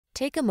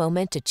Take a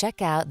moment to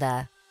check out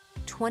the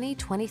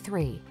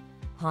 2023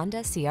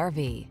 Honda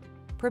CR-V.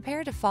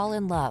 Prepare to fall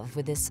in love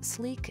with this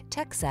sleek,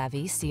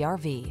 tech-savvy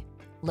CR-V.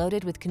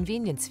 Loaded with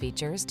convenience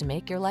features to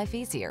make your life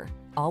easier,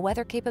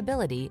 all-weather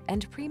capability,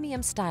 and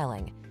premium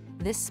styling,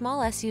 this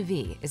small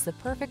SUV is the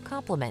perfect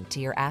complement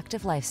to your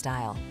active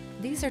lifestyle.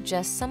 These are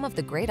just some of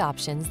the great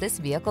options this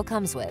vehicle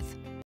comes with: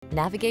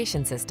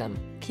 navigation system,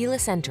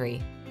 keyless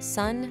entry,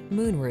 sun,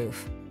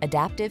 moonroof,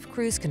 adaptive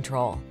cruise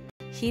control,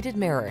 heated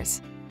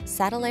mirrors,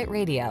 satellite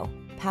radio,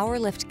 power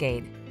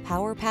liftgate,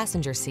 power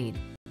passenger seat,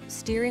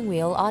 steering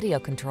wheel audio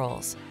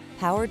controls,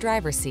 power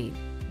driver seat.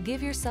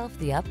 Give yourself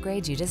the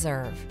upgrade you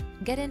deserve.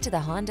 Get into the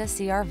Honda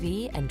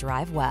CR-V and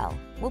drive well.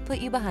 We'll put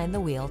you behind the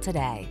wheel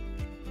today.